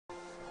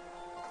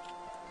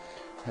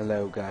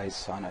Hello guys,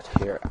 Sonnet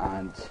here,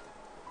 and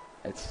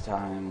it's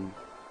time.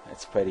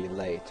 It's pretty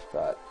late,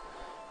 but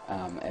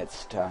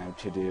it's time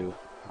to do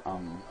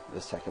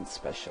the second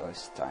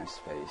specialist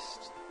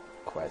time-spaced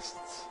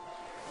quests.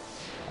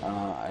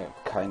 I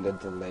kinda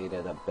delayed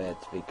it a bit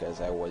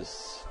because I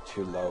was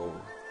too low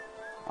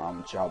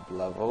job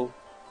level,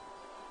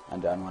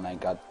 and then when I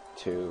got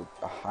to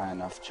a high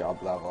enough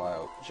job level,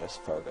 I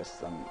just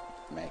focused on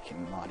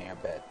making money a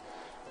bit,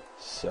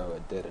 so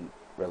it didn't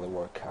really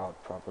work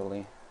out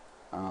properly.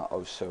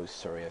 Also,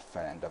 sorry if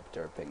I end up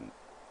derping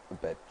a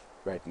bit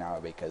right now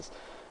because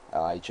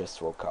I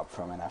just woke up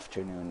from an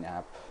afternoon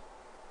nap.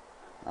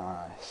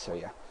 So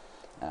yeah,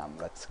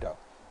 let's go.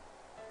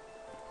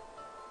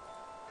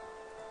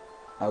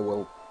 I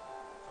will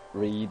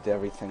read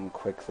everything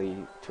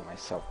quickly to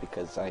myself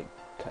because I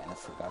kind of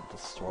forgot the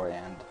story,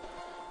 and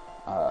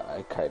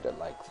I kind of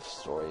like the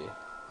story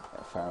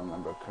if I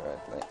remember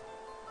correctly.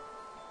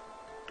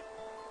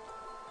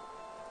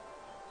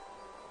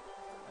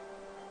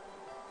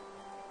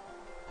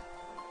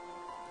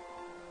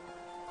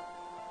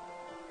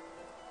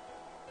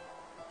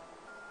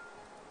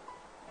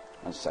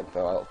 One sec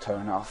though, I'll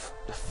turn off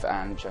the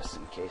fan just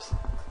in case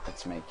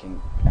it's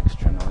making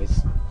extra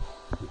noise.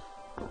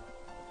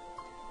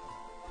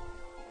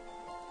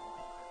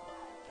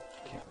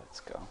 Okay, let's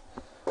go.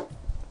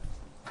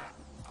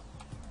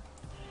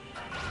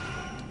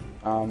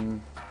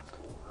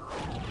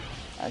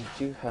 I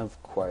do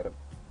have quite a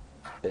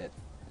bit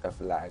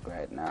of lag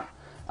right now,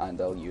 and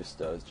I'll use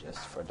those just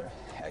for the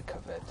heck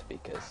of it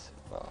because,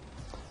 well,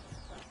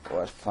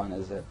 what fun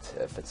is it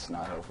if it's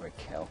not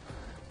overkill?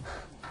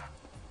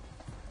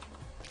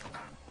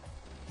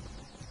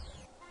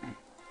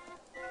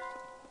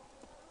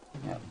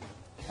 Yep,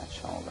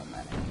 catch all the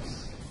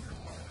enemies.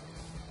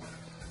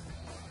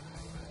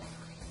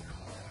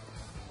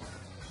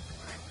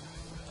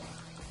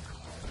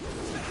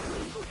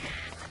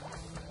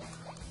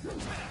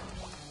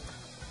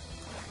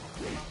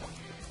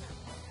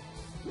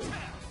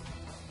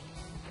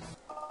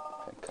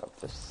 Pick up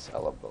the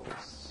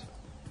syllables.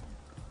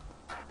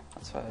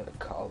 That's what I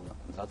call them.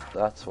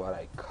 That's what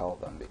I call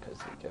them because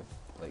they give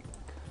like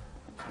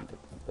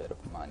a bit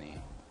of money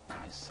when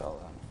I sell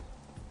them.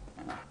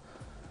 You know.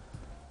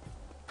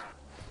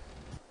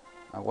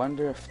 I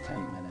wonder if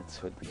 10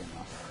 minutes would be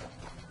enough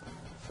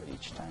for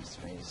each time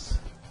space.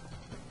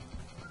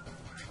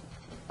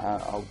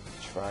 I'll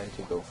try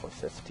to go for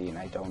 15.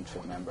 I don't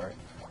remember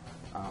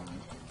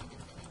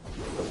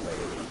the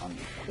weight on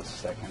the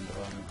second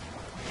one,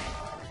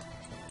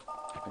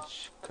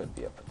 which could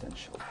be a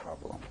potential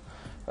problem,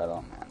 but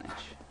I'll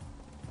manage.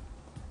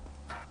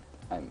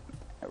 I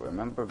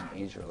remember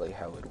majorly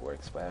how it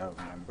works, but I don't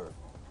remember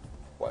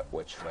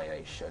which way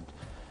I should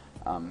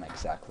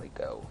exactly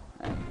go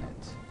in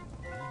it.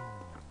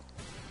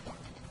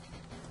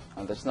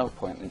 And there's no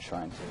point in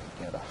trying to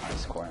get a high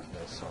score in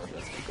this, or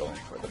just be going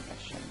for the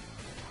mission.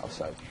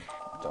 Also,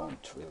 I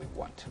don't really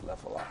want to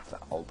level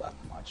up all that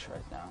much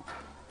right now.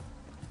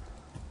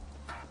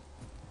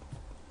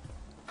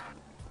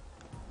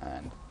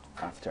 And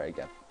after I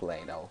get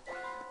Blade, I'll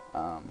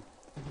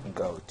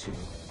go to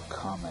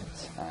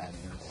Comet and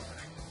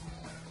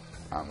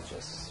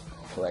just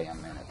play a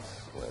minute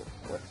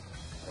with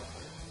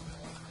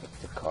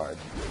the card,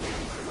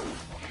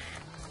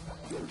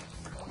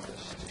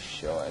 just to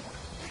show it.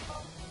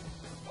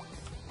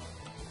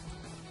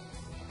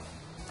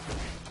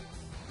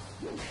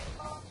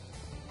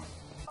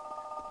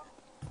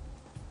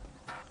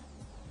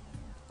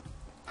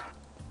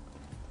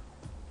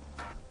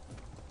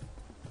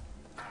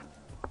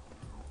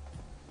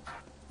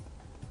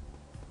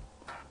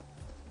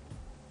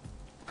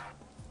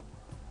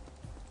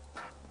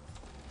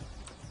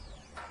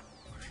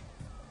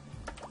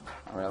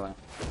 Really?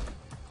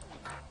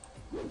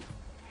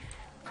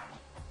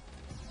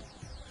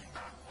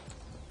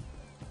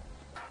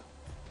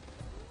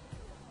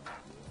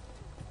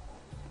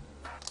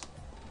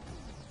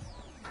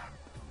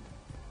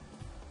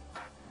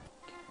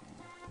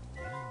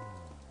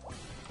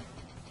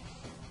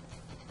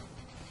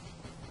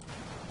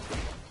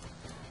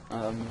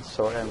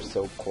 Sorry I'm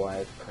so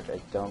quiet, but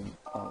I don't,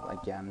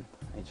 again,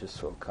 I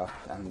just woke up,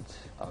 and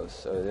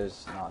also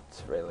there's not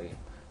really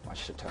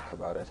much to talk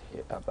about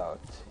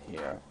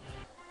here.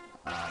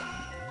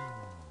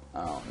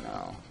 Oh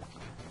no.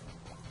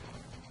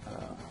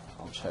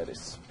 I'll try to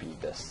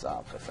speed this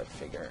up if I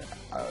figure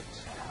out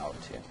how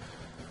to.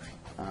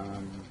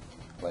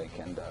 Like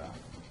in the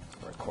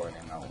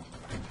recording, I'll,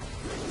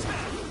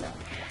 yeah.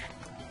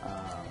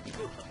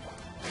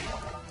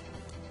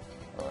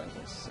 What was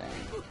I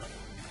saying?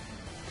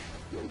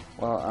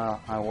 Well,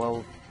 I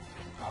will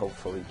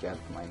hopefully get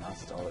my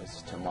Nostale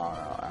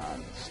tomorrow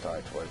and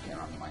start working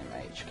on my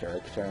Mage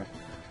character.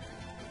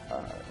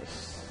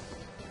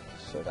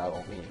 So that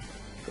will be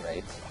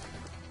great.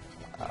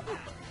 I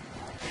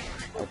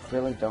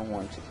really don't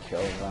want to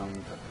kill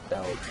them, but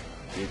they'll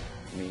give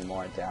me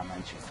more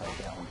damage if I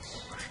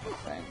don't, I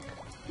think.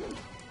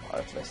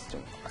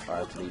 Or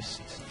at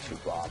least to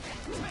Bob.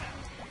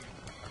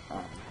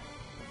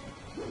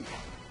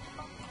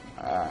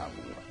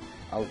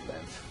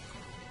 outlive.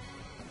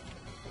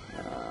 A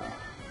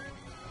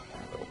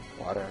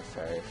water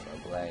fairy for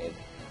blade.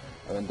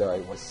 Even though I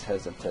was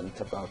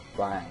hesitant about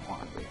buying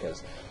one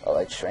because, well,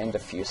 I trained a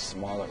few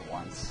smaller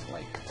ones,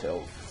 like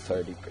till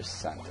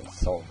 30%, and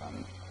sold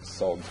them.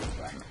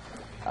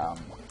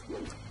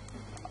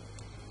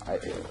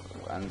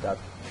 And that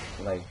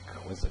like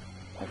was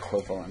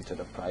equivalent to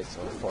the price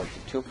of a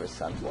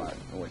 42% one,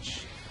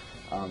 which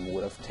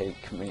would have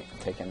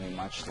taken me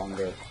much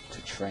longer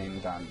to train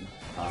than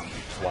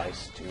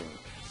twice to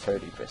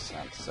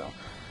 30%. So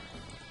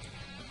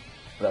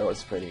that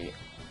was pretty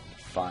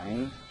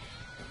fine.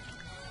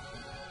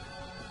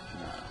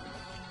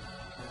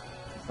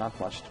 There's not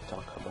much to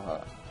talk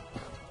about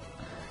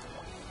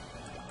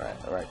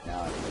right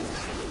now, at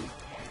least.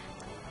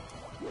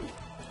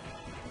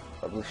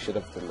 Probably should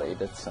have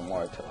delayed it some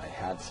more till I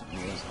had some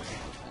news or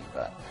something,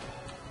 but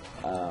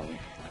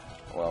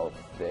well,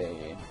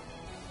 they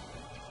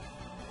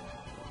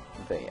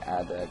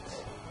added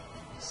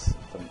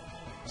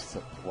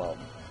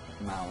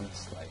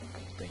mounts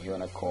like the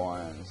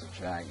unicorns,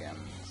 dragon,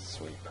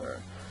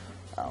 sweeper,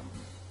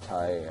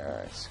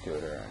 tire,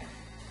 scooter,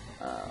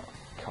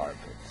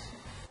 carpet.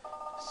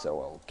 So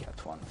I'll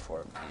get one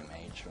for my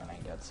mage when I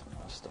get some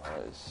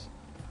Nostales.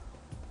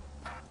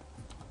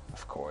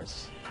 Of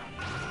course.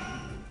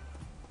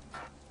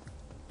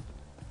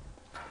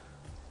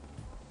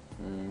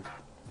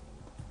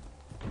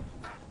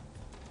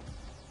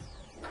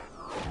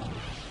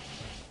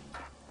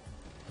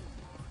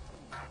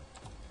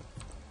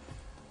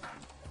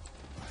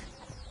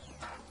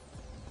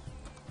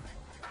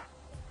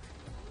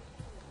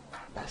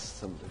 Best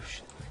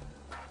solution.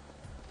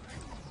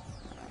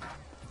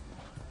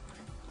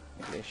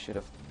 Maybe I should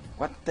have.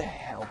 What the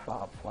hell,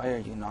 Bob? Why are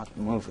you not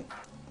moving?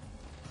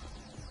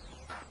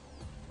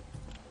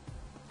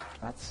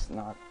 That's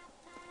not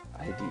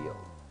ideal.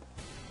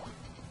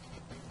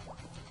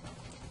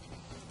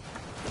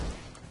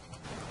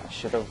 I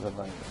should have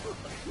relied.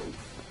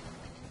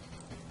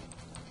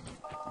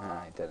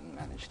 I didn't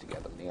manage to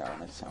get a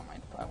Leon, so I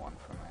might buy one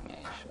for my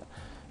mage.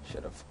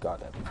 Should have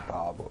got a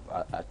Bob,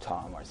 a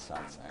Tom or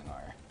something,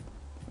 or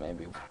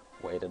maybe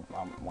waited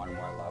one more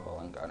level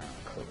and got a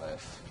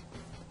Cliff.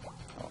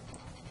 Oh,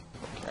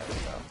 who cares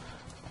though?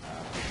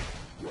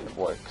 It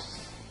works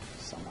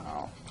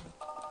somehow.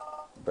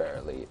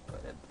 Barely,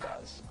 but it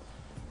does.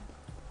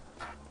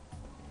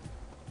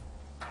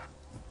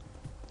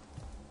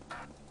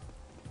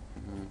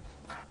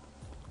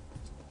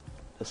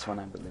 This one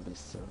I believe is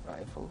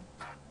survival.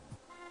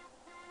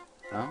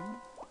 No?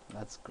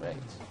 That's great.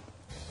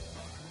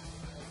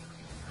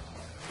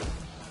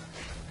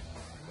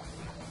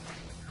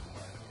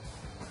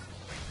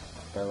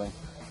 Really?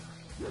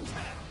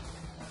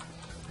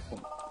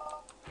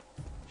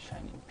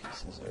 Shining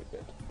pieces are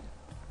good.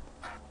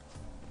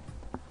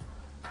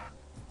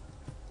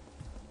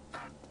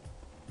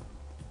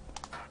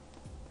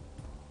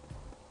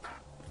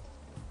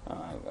 I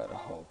got a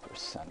whole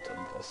percent of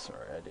this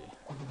already.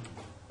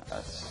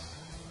 That's...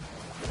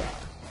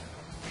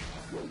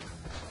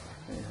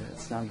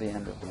 It's not the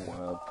end of the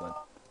world,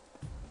 but...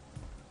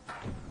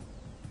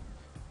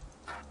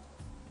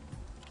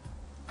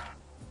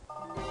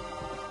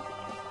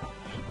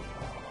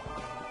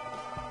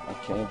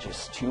 Okay,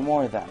 just 2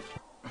 more then.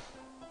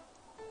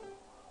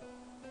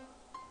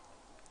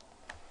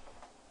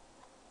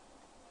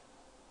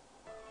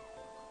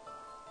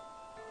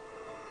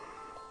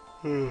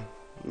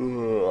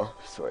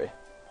 Sorry.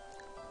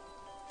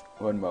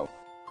 1 more.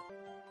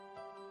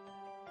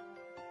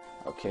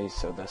 Okay,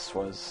 so this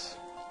was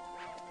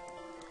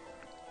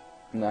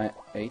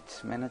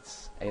 8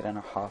 minutes,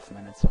 8.5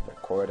 minutes of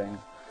recording.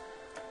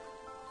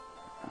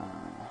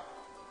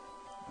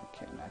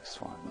 Okay,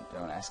 next one.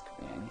 Don't ask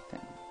me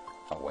anything.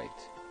 Oh, wait.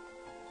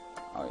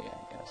 Oh, yeah,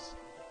 I guess.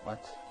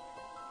 What?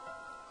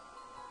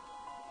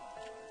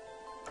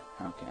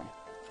 Okay.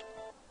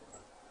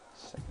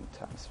 Second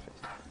time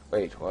space.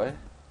 Wait, what?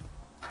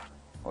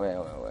 Wait.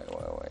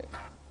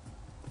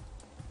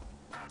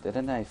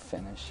 Didn't I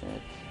finish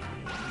it?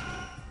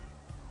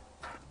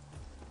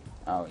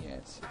 Oh yeah,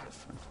 it's a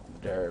different from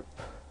derp.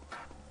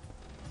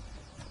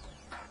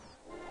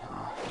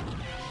 Oh.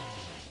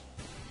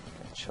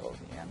 Control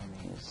the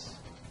enemies.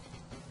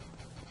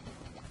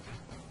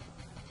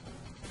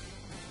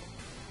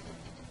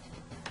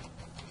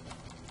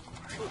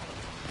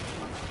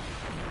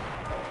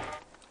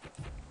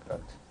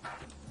 Good.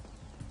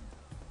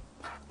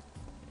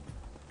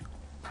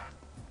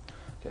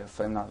 Okay, if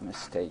I'm not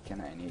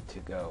mistaken, I need to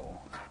go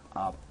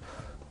up,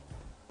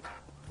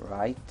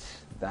 right,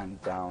 then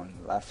down,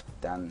 left,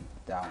 then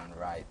down,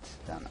 right,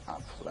 then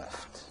up,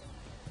 left.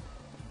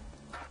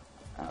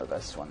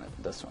 This one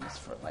is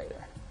for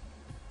later.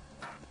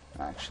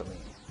 Actually,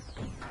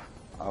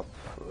 up,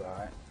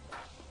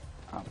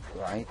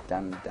 right,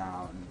 then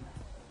down,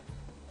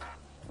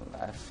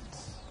 left,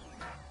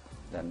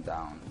 then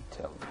down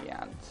till the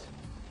end.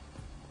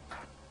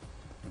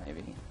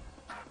 Maybe.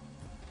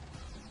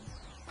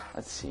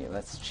 Let's see.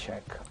 Let's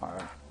check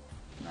our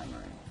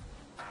memory.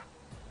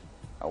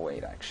 Oh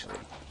wait, actually.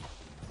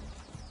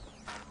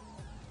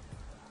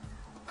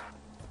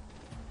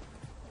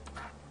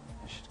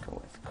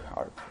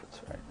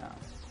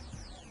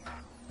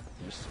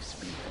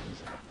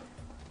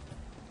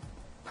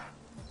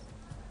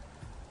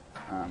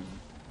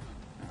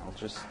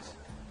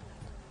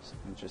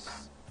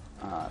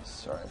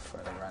 sorry for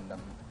the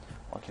random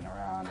walking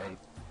around.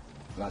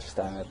 Last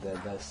time I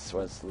did this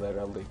was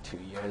literally 2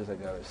 years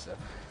ago, so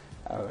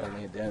I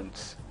really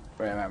didn't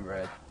remember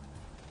it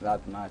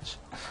that much.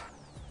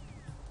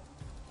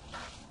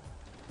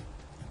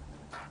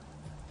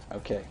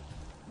 Okay,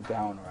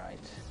 down right.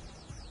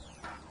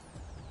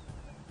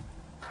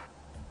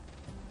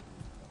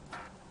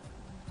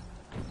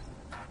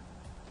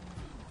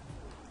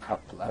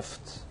 Up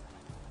left.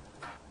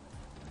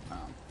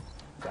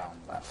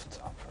 Down left,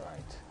 up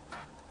right.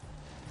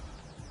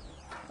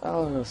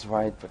 Well, it was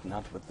right, but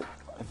not with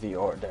the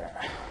order.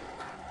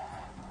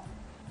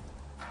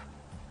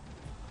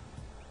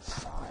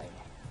 Sigh.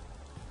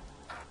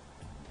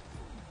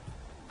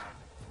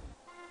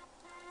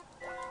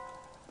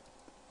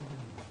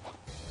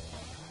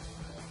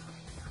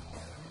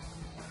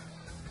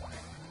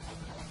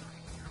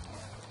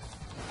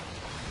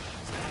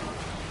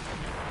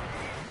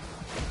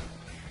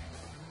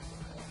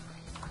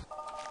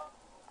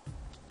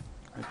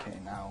 Okay,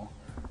 now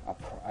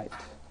upright.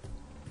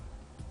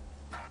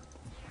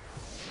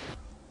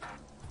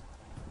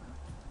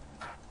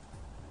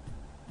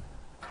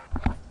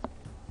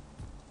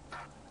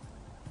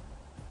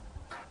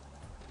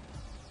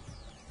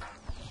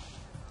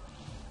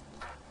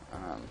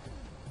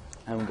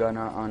 I'm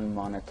gonna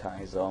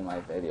unmonetize all my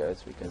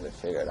videos because I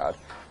figured out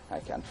I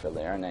can't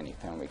really earn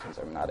anything because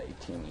I'm not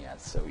 18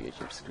 yet, so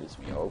YouTube screws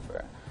me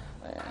over.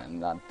 And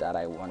not that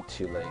I want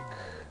to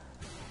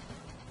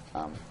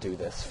do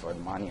this for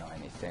money or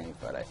anything,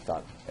 but I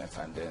thought if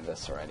I'm doing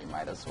this already,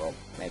 might as well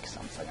make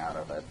something out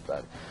of it,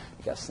 but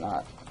I guess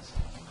not.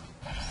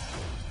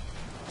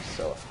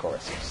 So of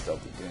course I'll still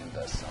be doing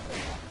this, and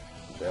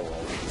there will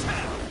be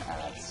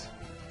ads,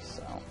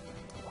 so it'll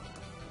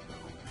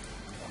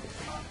be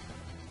fun.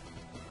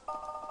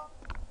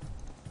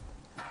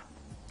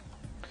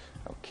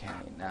 Okay,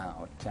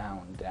 now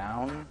down,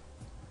 down,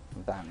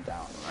 then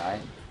down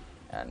right,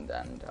 and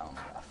then down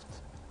left.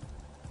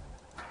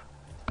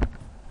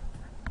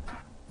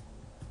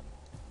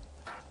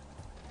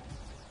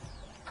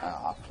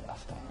 Up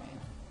left, I mean.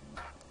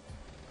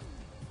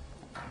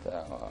 And,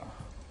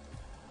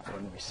 I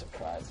wouldn't be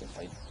surprised if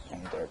I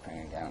am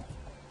derping again.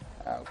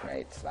 Oh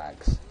great,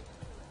 flags.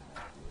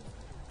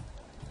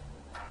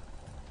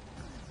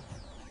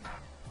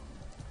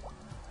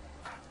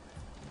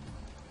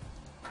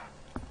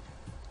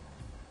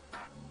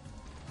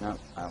 No,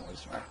 I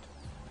was right.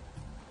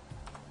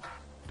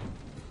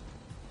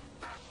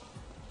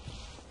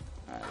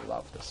 I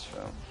love this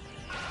film.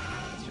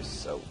 It's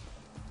just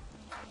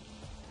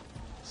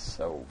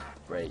so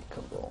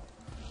breakable.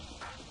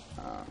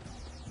 I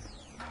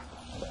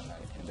don't know, I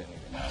didn't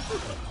even know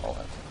what to call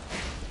it.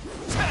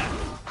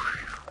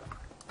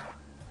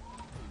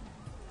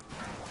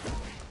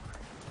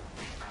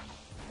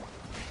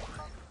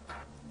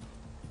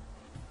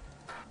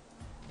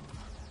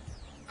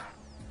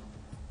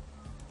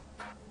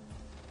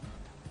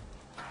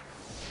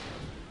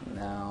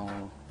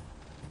 Now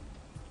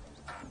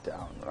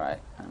down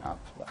right and up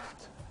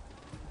left,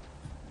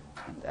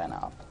 and then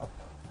up.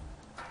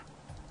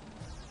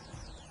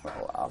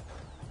 Well, up,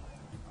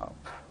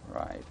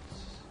 right,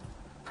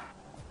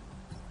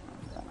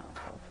 and then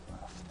up,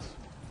 left,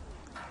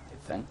 I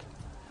think,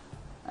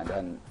 and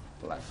then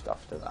left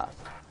after that,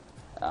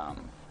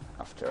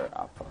 after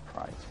up,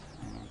 right.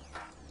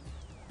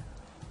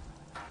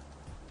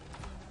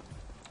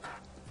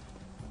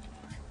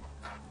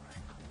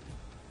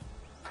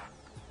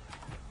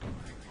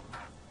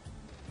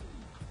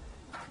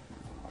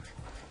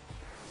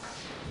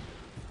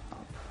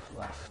 Up,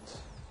 left.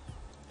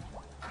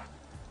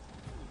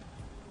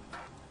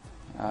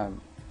 I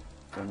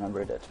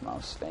remembered it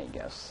mostly, I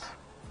guess.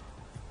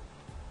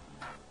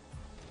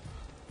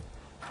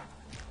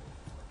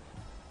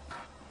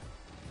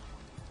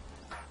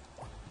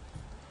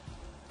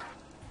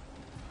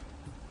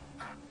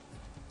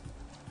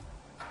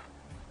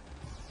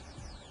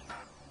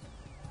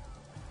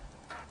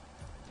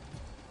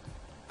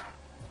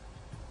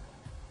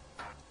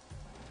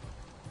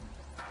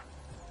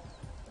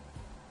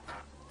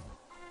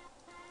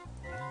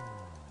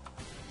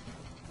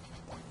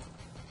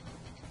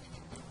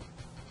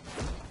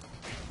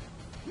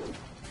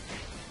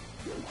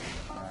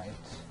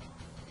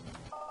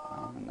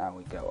 Now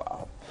we go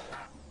up,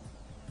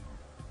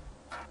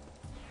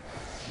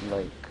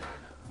 like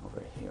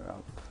over here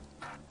up.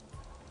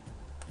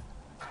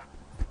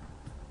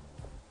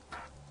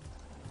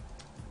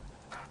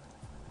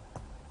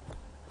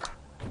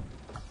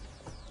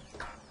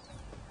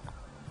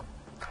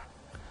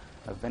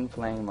 I've been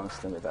playing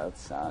mostly without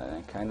sound, and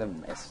I kind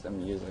of miss the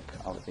music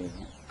of the,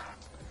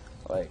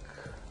 like,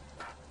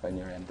 when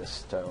you're in the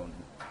stone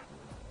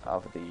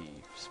of the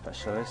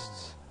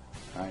specialists,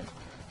 right?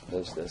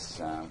 There's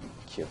this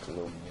cute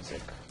little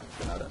music,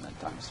 not in a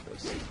time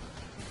space.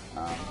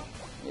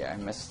 Yeah, I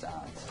missed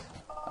that.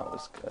 That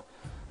was good.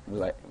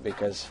 Like,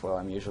 because, well,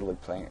 I'm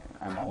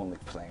only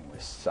playing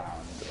with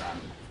sound when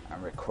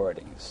I'm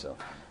recording, so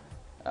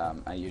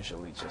I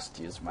usually just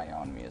use my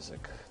own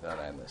music that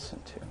I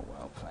listen to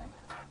while playing.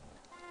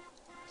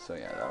 So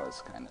yeah, that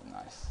was kind of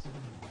nice.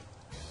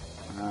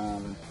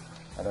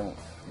 I don't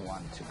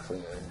want to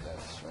clear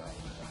this room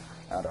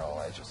at all.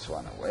 I just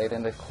want to wait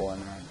in the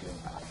corner and do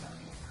nothing.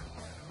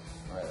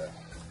 Really.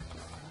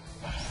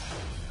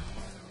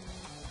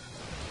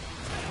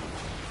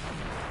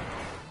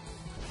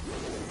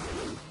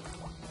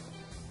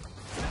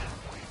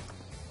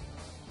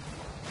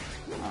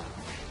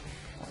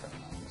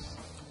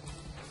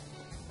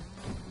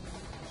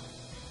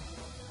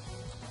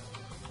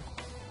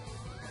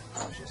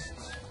 I'll just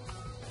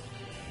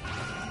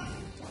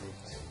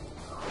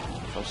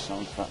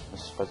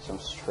for some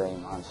stray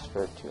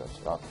monster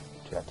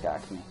to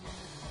attack me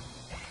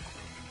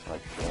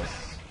like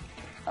this.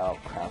 Oh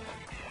crap!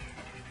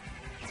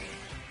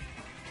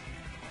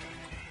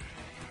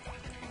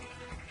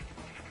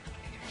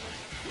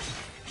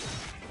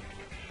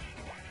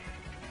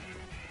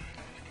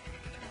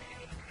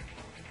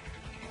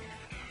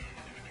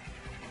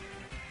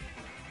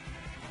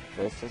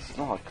 This is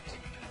locked.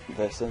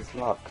 This is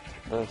locked.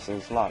 This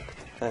is locked.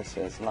 This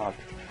is locked.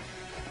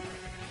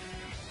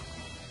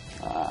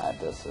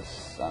 This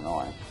is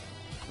annoying.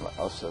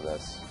 Also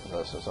this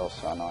is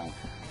also annoying.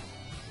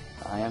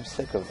 I am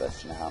sick of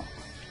this now.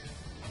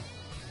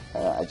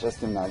 I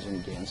just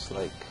imagine games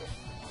like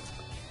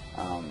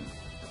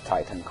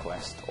Titan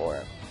Quest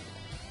or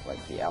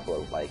like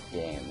Diablo-like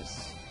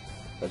games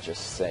that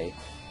just say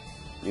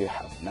you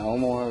have no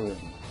more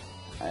room,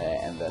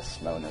 and this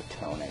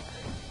monotonic,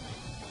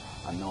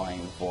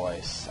 annoying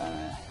voice,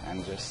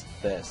 and just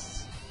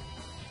this.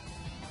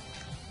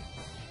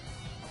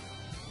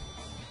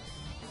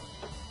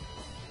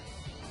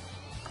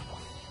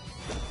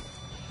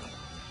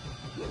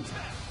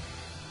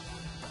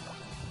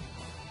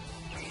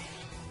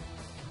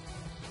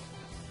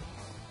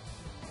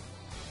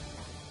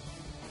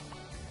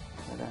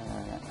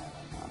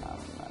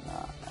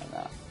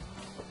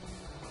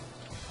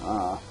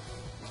 I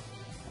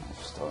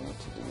still need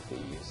to do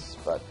these,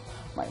 but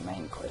my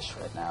main quest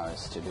right now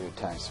is to do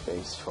time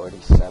space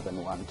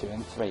 47, 1, 2,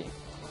 and 3,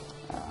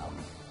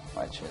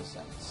 which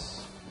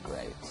isn't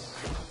great.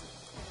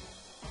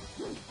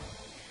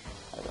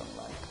 I don't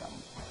like them.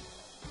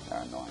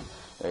 They're annoying.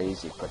 They're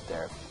easy, but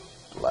they're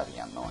bloody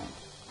annoying.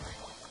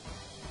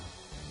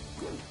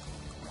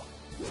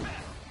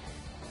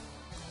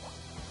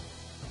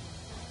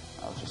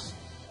 I'll just...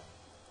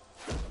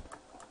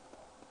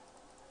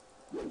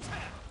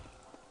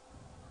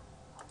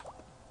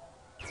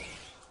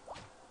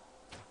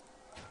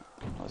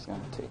 I was gonna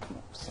take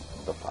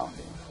the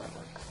pounding for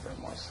like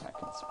 3 more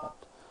seconds, but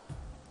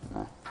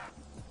nah.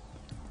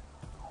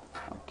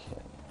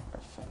 Okay, we're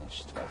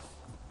finished with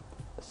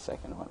the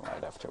second one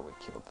right after we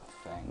killed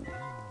the thing.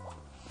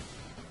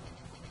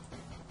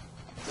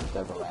 It's a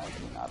devil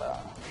entity, not a...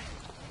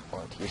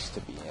 or it used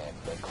to be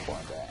a big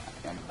horde,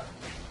 and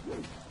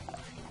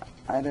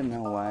I don't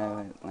know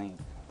why, like...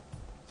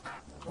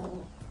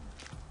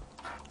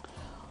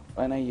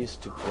 When I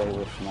used to play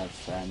with my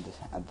friend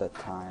at that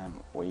time,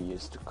 we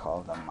used to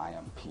call them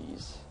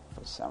IMPs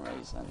for some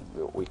reason.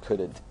 We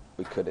couldn't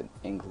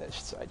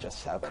English, so I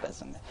just have it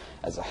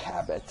as a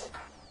habit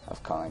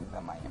of calling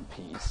them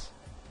IMPs.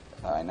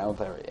 I know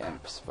they're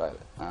imps, but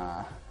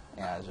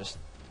yeah, just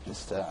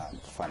a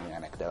funny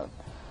anecdote.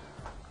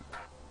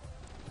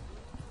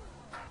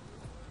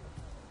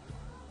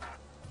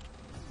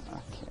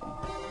 Okay,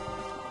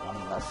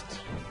 one left.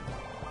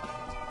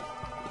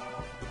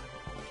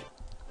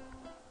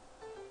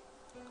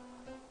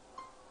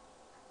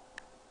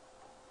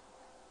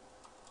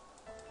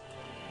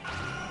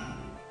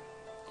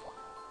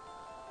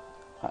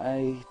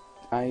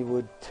 I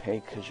would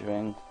take a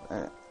drink,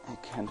 but I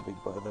can't be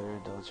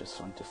bothered. I'll just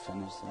want to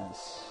finish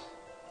this.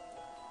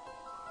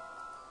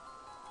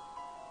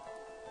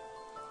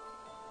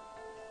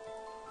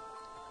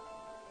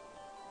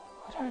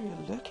 What are you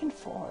looking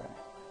for?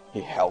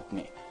 He helped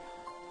me.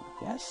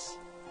 Yes?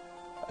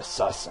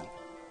 Assassin.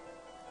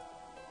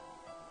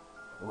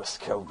 He was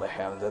killed by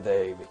him the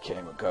day he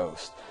became a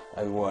ghost.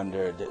 I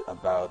wondered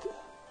about it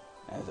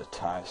in the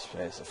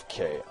time-space of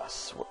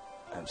chaos,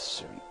 and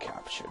soon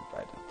captured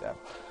by the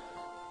devil.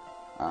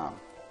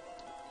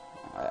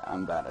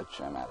 I'm bad at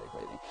dramatic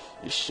reading.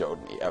 You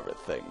showed me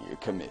everything. You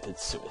committed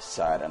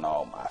suicide and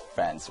all my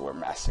friends were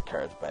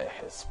massacred by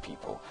his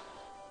people.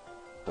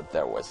 But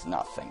there was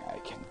nothing I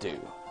can do.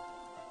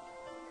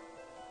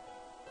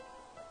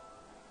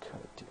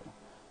 Could do.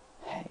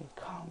 Hey,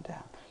 calm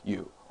down.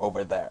 You,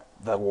 over there,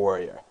 the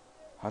warrior.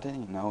 How did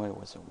he know it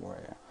was a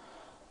warrior?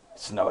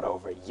 It's not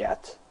over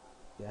yet.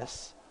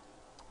 Yes?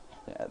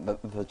 Yeah,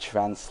 the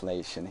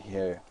translation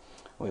here,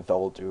 with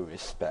all due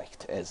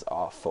respect, is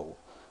awful.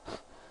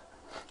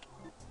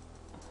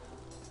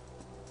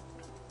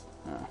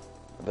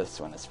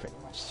 This one is pretty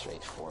much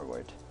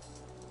straightforward.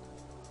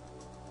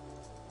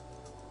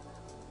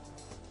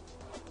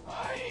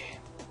 I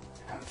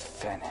am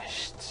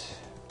finished.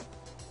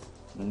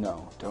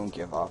 No, don't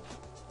give up.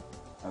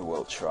 I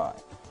will try.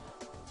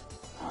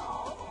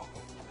 Oh,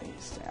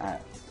 please. I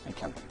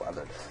can't be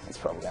bothered. It's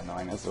probably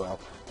annoying as well.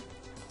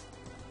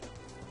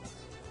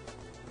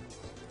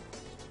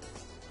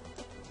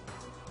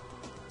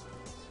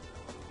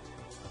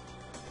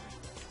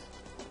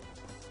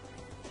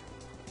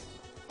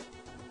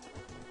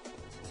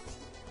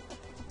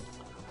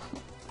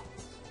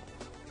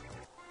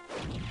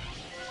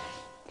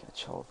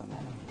 touch all the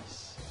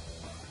enemies.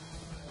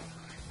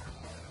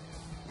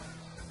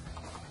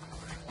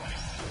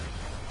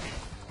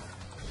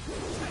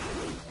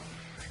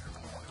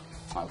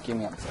 Oh, give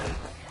me a break.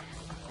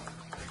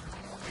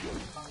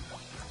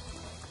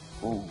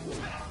 Ooh.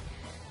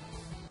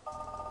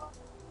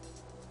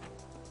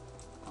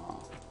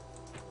 Oh.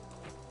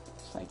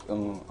 It's like,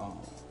 oh.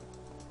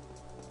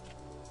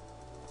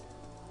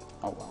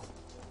 Oh well.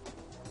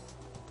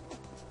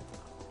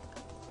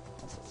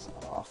 That's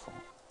not awful.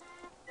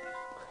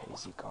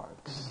 Crazy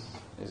Gargs.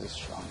 This is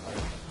stronger.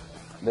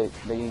 They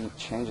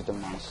changed the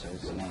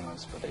monsters'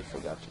 names, but they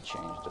forgot to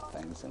change the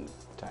things in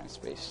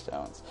time-space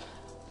stones.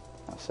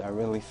 So I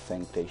really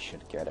think they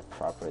should get a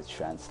proper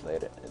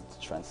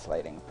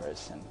translating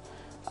person,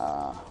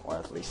 or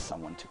at least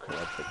someone to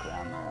correct the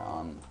grammar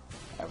on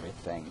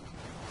everything,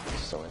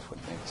 so it would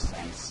make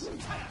sense.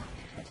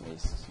 At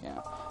least,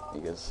 yeah,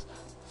 because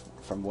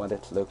from what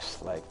it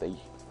looks like, they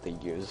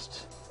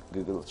used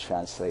Google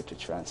Translate to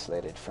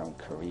translate it from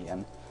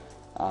Korean.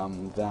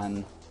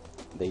 Then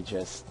they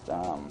just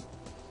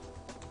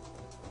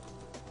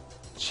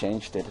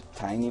changed it a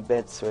tiny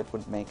bit so it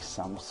would make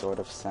some sort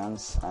of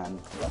sense, and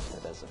left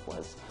it as it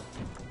was.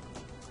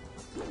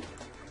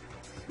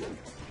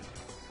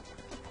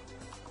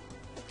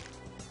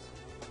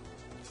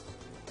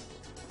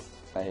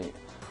 I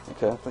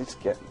could at least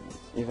get,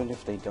 even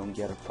if they don't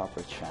get a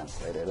proper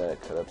translator, I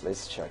could at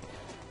least check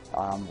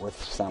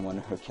with someone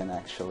who can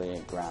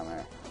actually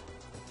grammar.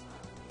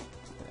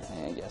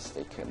 I guess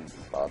they couldn't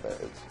be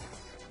bothered.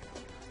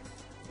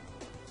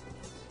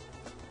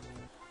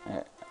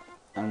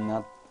 I'm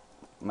not,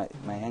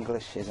 my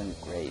English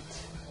isn't great,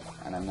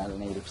 and I'm not a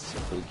native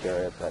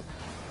speaker, but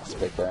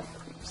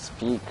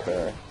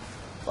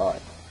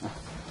but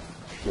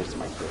here's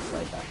my case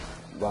like that.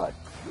 But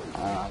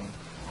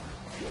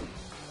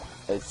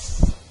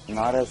it's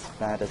not as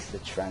bad as the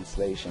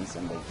translations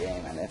in the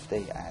game, and if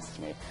they asked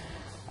me,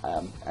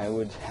 I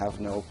would have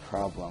no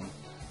problem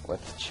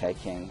with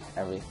checking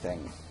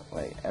everything,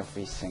 like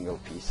every single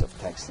piece of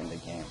text in the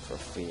game for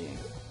free,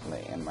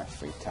 like in my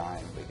free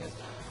time, because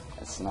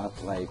it's not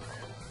like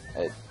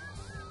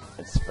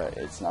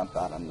it's not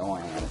that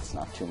annoying, and it's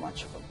not too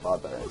much of a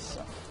bother.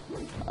 So,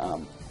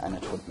 and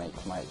it would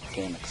make my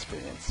game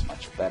experience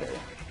much better.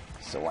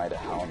 So why the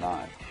hell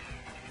not?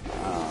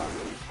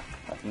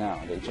 But no,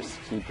 they just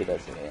keep it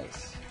as it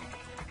is.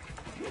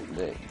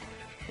 They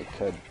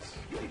could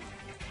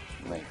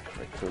like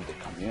recruit the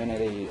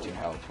community to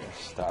help with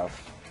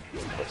stuff,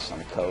 with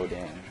some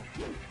coding.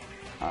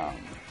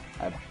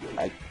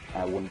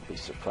 I wouldn't be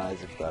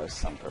surprised if there was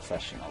some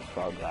professional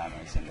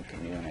programmers in the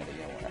community,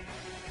 or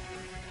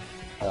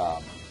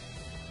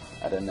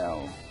I don't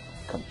know,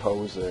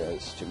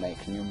 composers to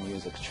make new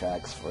music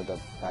tracks for the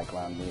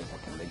background music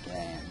in the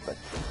game. But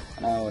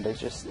no, they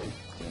just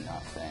do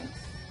nothing.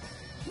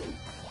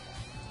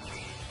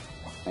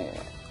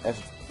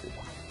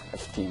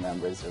 If team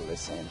members are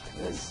listening to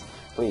this,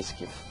 please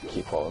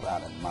keep all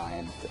that in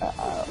mind.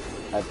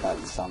 I bet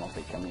some of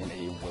the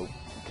community will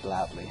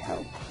gladly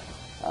help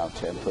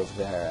to improve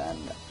their and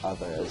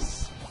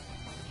others'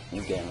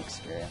 game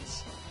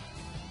experience.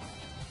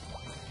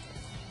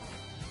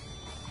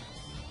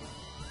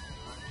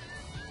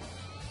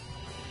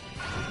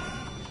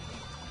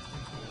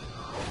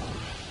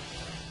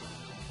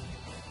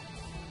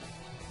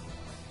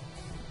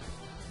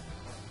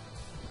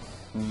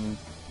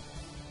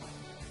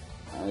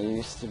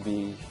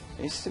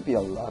 There used to be a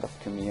lot of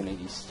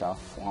community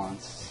stuff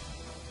once,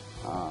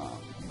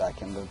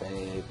 back in the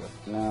day,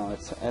 but now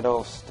it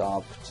all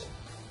stopped,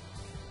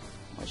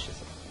 which is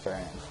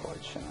very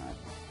unfortunate.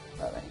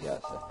 But I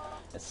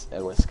guess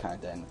it was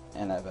kind of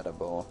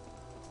inevitable.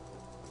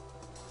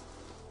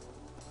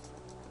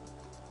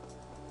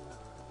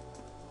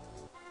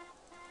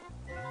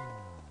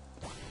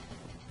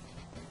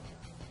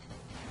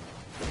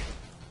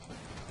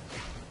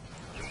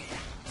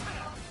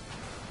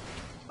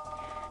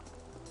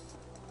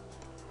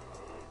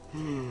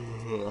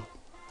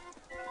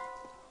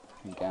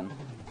 Again.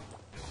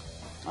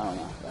 Oh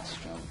no, that's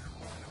true.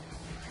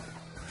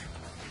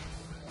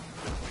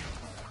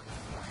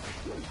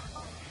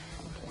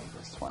 Okay,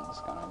 this one's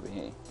gonna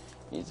be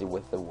easy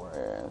with the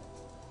word,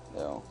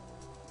 though.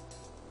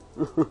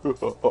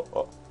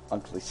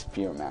 Ugly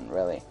Spearman,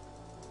 really?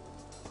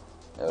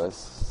 There was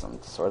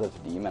some sort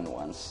of demon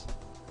once.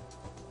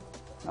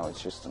 No,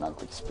 it's just an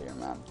ugly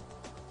Spearman.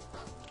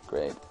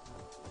 Great.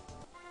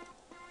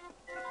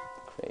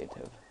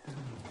 Creative.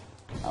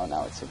 Oh,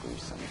 now it's a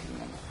gruesome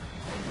demon.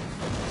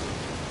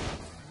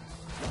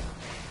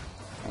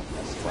 I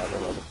guess quite a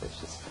lot of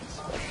resistance,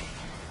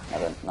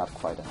 but not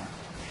quite enough.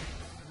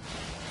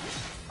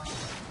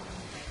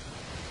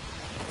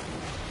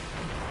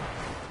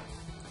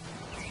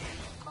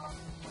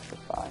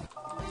 Goodbye.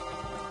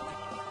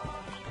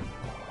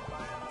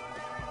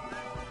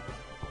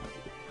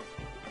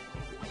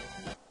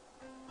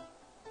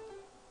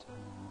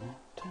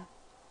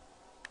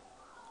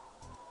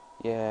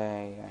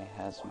 Yay,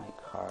 I has my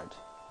card.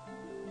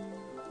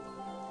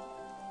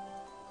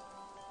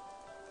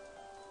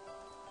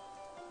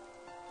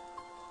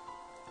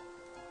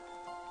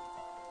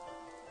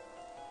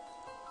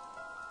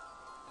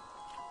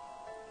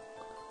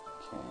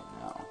 Okay,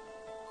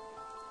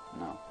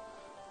 no.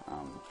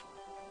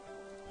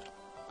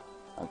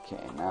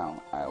 Okay,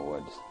 now I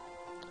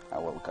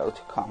will go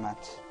to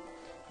comment,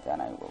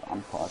 then I will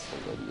unpause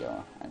the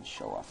video and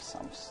show off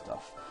some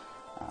stuff.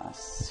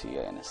 See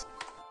you in a second.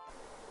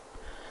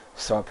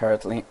 So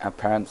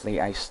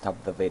apparently I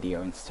stopped the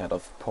video instead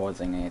of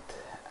pausing it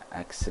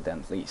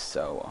accidentally,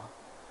 so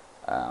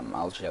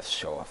I'll just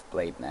show off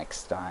Blade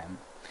next time.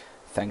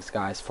 Thanks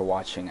guys for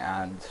watching,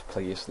 and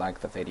please like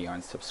the video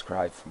and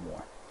subscribe for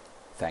more.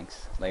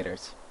 Thanks.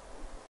 Laters.